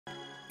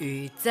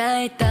雨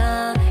再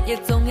大也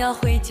总要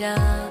回家，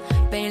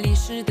被淋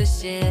湿的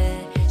鞋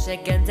晒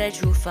干再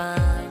出发，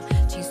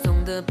轻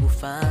松的步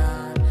伐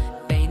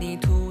被泥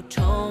土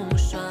冲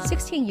刷。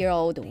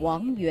 16-year-old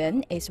Wang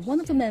Yuan is one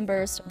of the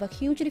members of a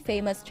hugely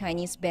famous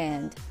Chinese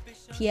band,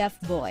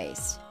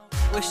 TFBOYS.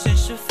 为现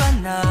实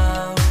烦恼，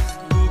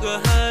不过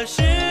何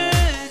时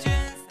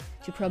间。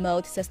 To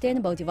promote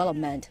sustainable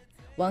development,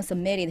 Wang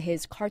submitted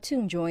his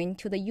cartoon drawing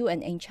to the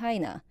UN in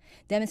China,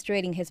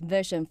 demonstrating his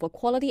vision for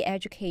quality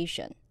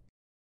education.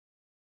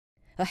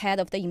 Ahead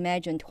of the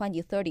Imagine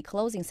 2030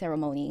 closing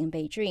ceremony in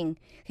Beijing,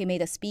 he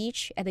made a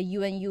speech at the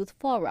UN Youth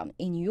Forum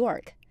in New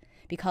York,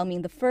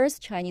 becoming the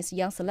first Chinese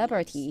young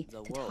celebrity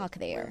to talk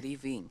there.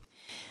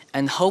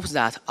 And hopes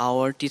that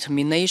our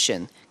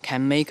determination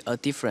can make a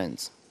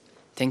difference.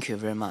 Thank you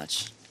very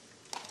much.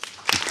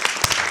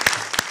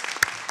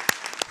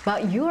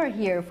 Well, you are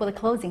here for the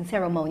closing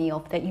ceremony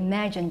of the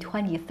Imagine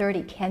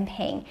 2030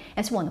 campaign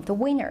as one of the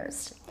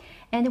winners.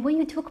 And when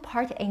you took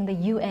part in the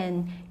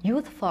UN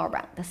Youth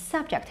Forum, the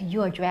subject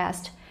you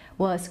addressed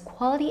was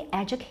quality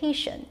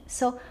education.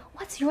 So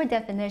what's your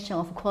definition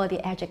of quality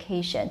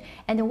education,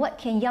 and what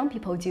can young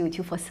people do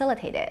to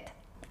facilitate it?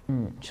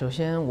 首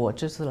先我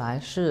这次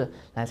是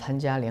来参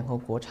加联合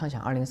国畅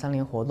想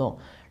2030活动，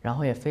然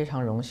后也非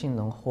常荣幸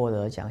能获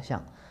得奖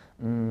项。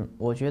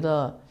我觉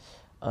得，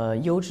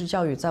优质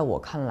教育在我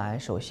看来，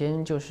首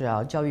先就是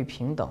要教育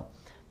平等，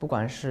不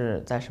管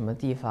是在什么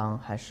地方，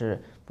还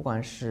是不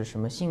管是什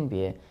么性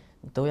别，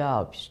都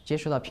要接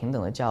受到平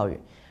等的教育。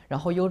然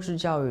后优质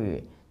教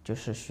育就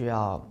是需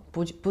要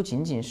不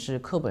仅仅是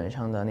课本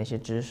上的那些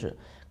知识，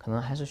可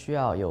能还是需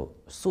要有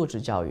素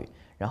质教育。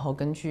 然后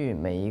根据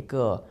每一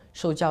个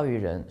受教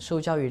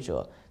育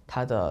者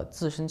他的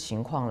自身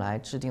情况来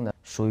制定的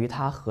属于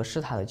他合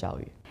适他的教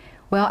育。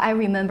Well, I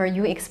remember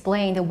you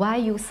explained why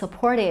you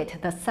supported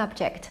the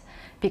subject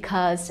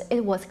because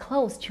it was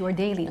close to your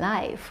daily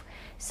life.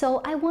 So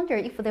I wonder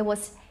if there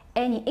was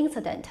any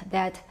incident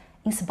that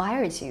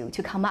inspired you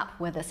to come up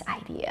with this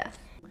idea.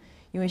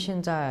 因为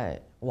现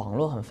在网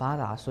络很发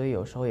达，所以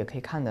有时候也可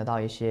以看得到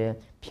一些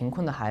贫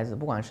困的孩子，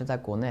不管是在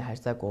国内还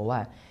是在国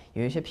外。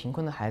 有一些贫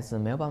困的孩子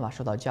没有办法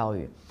受到教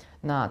育，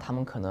那他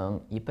们可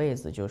能一辈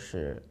子就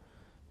是，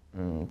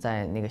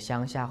在那个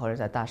乡下或者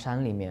在大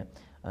山里面，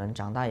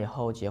长大以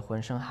后结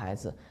婚生孩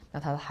子，那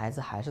他的孩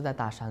子还是在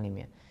大山里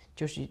面，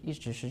就是一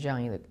直是这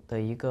样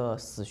一个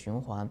死循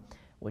环。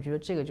我觉得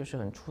这个就是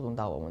很触动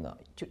到我们的，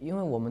就因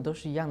为我们都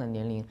是一样的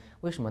年龄，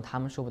为什么他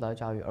们受不到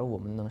教育，而我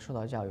们能受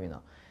到教育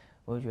呢？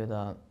我就觉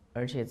得，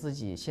而且自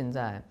己现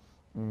在，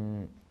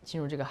进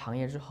入这个行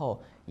业之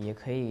后，也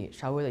可以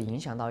稍微的影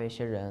响到一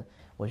些人。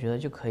 我觉得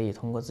就可以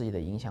通过自己的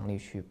影响力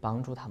去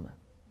帮助他们。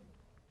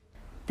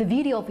The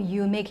video of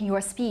you making your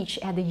speech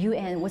at the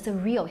UN was a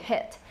real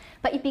hit,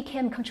 but it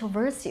became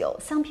controversial.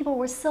 Some people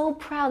were so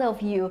proud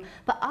of you,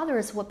 but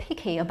others were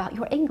picky about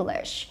your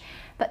English.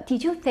 But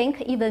did you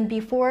think, even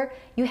before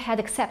you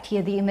had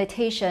accepted the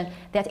invitation,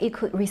 that it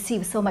could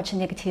receive so much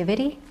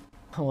negativity?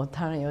 我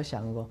当然有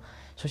想过。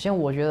首先，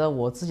我觉得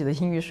我自己的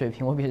英语水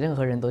平，我比任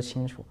何人都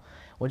清楚。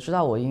我知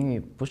道我英语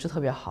不是特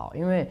别好，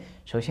因为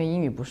首先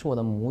英语不是我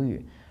的母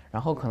语。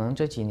 然后可能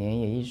这几年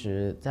也一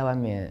直在外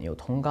面有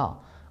通告，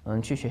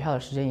去学校的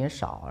时间也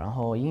少，然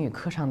后英语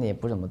课上的也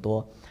不怎么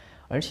多，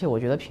而且我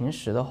觉得平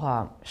时的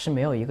话是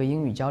没有一个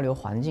英语交流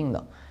环境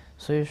的，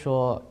所以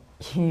说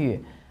英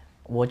语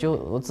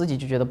我自己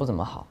就觉得不怎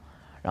么好。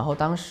然后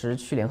当时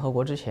去联合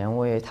国之前，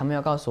他们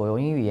要告诉我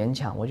用英语演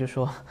讲，我就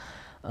说，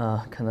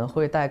可能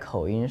会带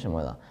口音什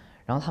么的，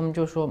然后他们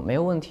就说没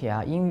有问题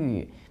啊，英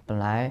语本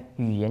来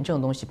语言这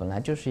种东西本来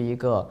就是一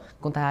个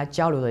供大家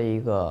交流的一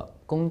个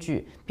工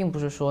具，并不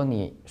是说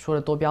你说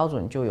的多标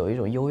准就有一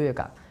种优越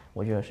感，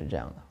我觉得是这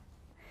样的。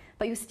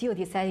But you still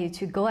decided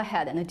to go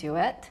ahead and do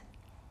it.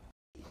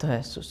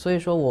 对，所以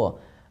说我，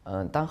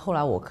当后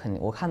来我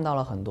看到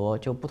了很多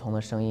就不同的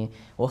声音，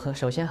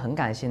首先很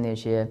感谢那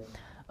些，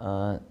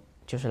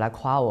就是来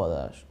夸我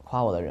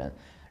的人，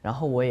然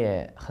后我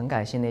也很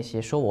感谢那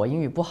些说我英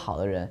语不好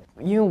的人，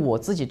因为我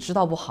自己知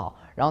道不好，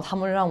然后他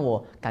们让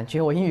我感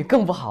觉我英语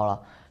更不好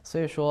了，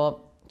所以说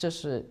这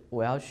是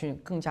我要去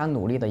更加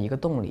努力的一个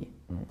动力。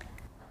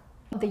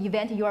 The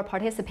event you are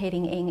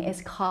participating in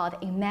is called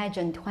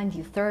Imagine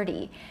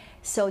 2030.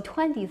 So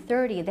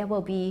 2030, that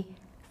will be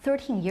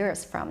 13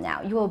 years from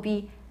now. You will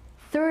be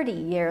 30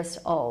 years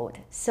old.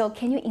 So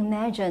can you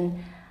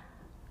imagine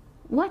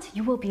what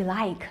you will be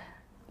like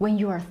when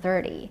you are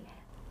 30?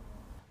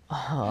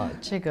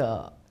 这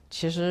个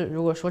其实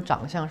如果说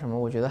长相什么，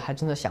我觉得还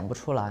真的想不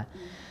出来。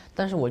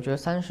但是我觉得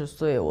30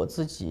岁，我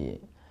自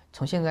己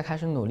从现在开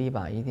始努力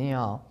吧，一定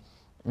要，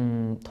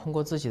通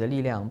过自己的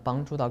力量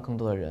帮助到更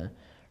多的人。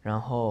 然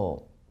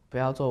后不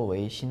要做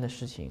违心的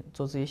事情，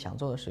做自己想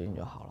做的事情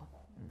就好了。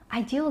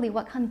Ideally,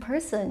 what kind of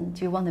person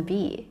do you want to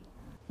be?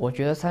 我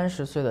觉得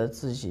30岁的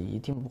自己一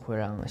定不会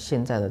让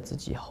现在的自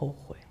己后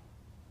悔。